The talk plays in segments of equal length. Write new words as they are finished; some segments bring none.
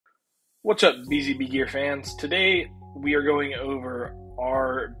What's up, BZBGEAR fans? Today we are going over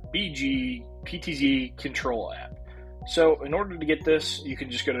our BG-PTZ-Control app. So in order to get this, you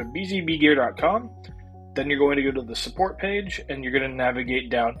can just go to BZBGEAR.com, then you're going to go to the support page, and you're going to navigate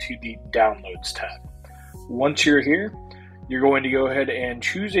down to the Downloads tab. Once you're here, you're going to go ahead and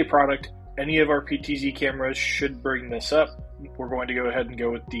choose a product. Any of our PTZ cameras should bring this up. We're going to go ahead and go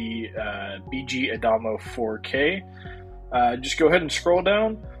with the BG Adamo 4K. Just go ahead and scroll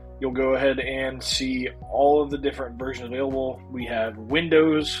down. You'll go ahead and see all of the different versions available. We have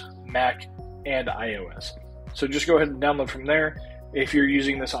Windows, Mac, and iOS. So just go ahead and download from there. If you're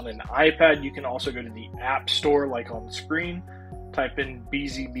using this on an iPad, you can also go to the App Store, like on the screen, type in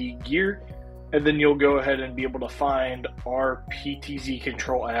BZBGEAR, and then you'll go ahead and be able to find our PTZ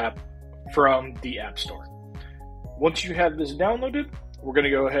Control app from the App Store. Once you have this downloaded, we're going to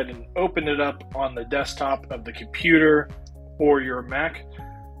go ahead and open it up on the desktop of the computer or your Mac.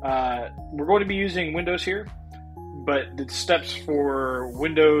 We're going to be using Windows here, but the steps for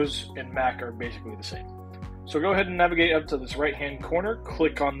Windows and Mac are basically the same. So go ahead and navigate up to this right-hand corner,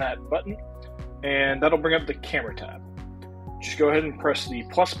 click on that button, and that'll bring up the camera tab. Just go ahead and press the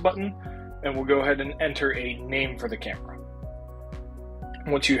plus button, and we'll go ahead and enter a name for the camera.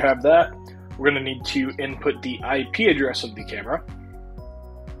 Once you have that, we're going to need to input the IP address of the camera.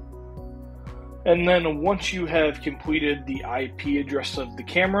 And then once you have completed the IP address of the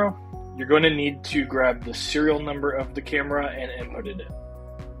camera, you're going to need to grab the serial number of the camera and input it in.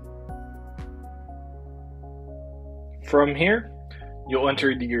 From here, you'll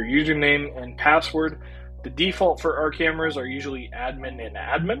enter your username and password. The default for our cameras are usually admin and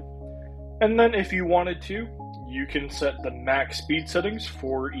admin. And then if you wanted to, you can set the max speed settings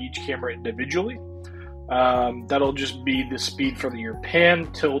for each camera individually. That'll just be the speed for your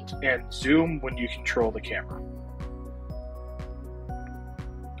pan, tilt, and zoom when you control the camera.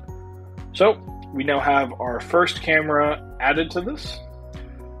 So we now have our first camera added to this,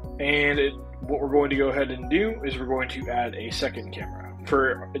 and what we're going to go ahead and do is we're going to add a second camera.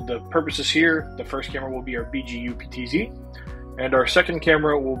 For the purposes here, the first camera will be our BG-PTZ, and our second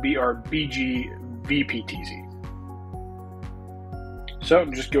camera will be our BG-PTZ. So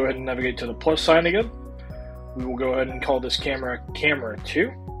just go ahead and navigate to the plus sign again. We will go ahead and call this camera Camera 2.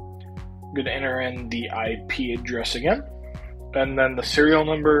 I'm going to enter in the IP address again, and then the serial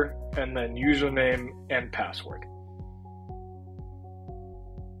number, and then username and password.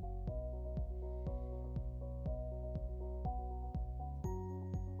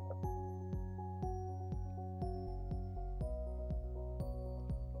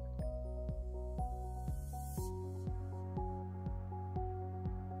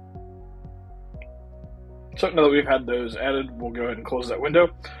 So now that we've had those added, we'll go ahead and close that window.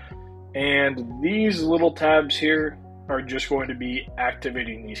 And these little tabs here are just going to be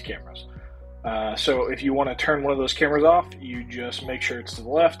activating these cameras. So if you want to turn one of those cameras off, you just make sure it's to the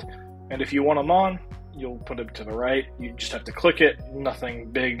left. And if you want them on, you'll put it to the right. You just have to click it,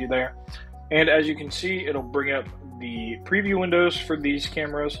 nothing big there. And as you can see, it'll bring up the preview windows for these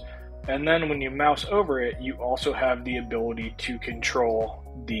cameras. And then when you mouse over it, you also have the ability to control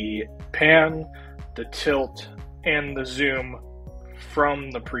the pan, the tilt, and the zoom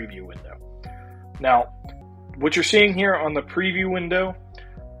from the preview window. Now, what you're seeing here on the preview window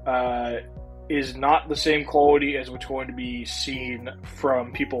is not the same quality as what's going to be seen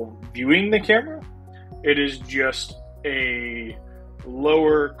from people viewing the camera. It is just a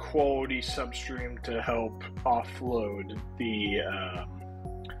lower quality substream to help offload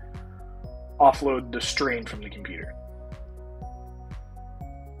the strain from the computer.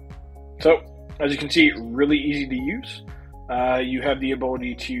 So, as you can see, really easy to use. You have the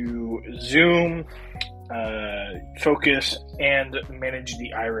ability to zoom, focus, and manage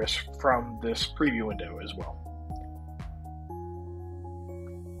the iris from this preview window as well.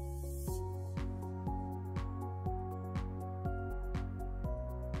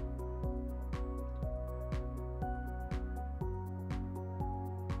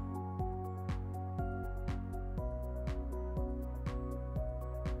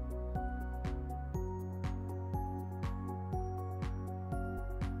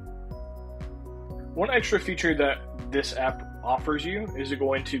 One extra feature that this app offers you is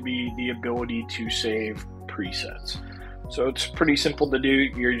going to be the ability to save presets. So it's pretty simple to do.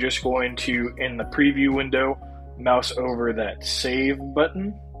 You're just going to, in the preview window, mouse over that save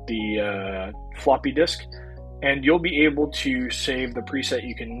button, the floppy disk, and you'll be able to save the preset.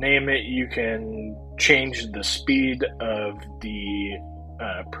 You can name it, you can change the speed of the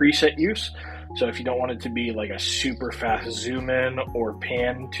preset use. So if you don't want it to be like a super fast zoom in or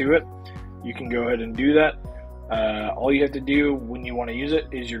pan to it, you can go ahead and do that. All you have to do when you want to use it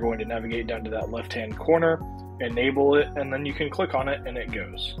is you're going to navigate down to that left-hand corner, enable it, and then you can click on it and it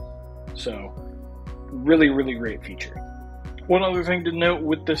goes. So really, really great feature. One other thing to note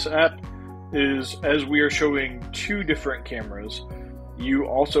with this app is, as we are showing 2 different cameras, you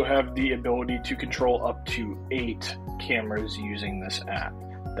also have the ability to control up to 8 cameras using this app.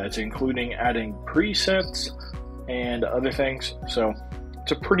 That's including adding presets and other things. So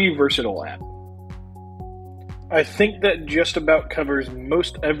it's a pretty versatile app. I think that just about covers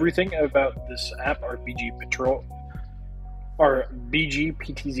most everything about this app, our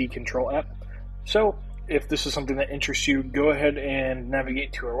BG-PTZ-Control app. So if this is something that interests you, go ahead and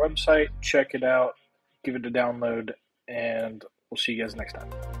navigate to our website, check it out, give it a download, and we'll see you guys next time.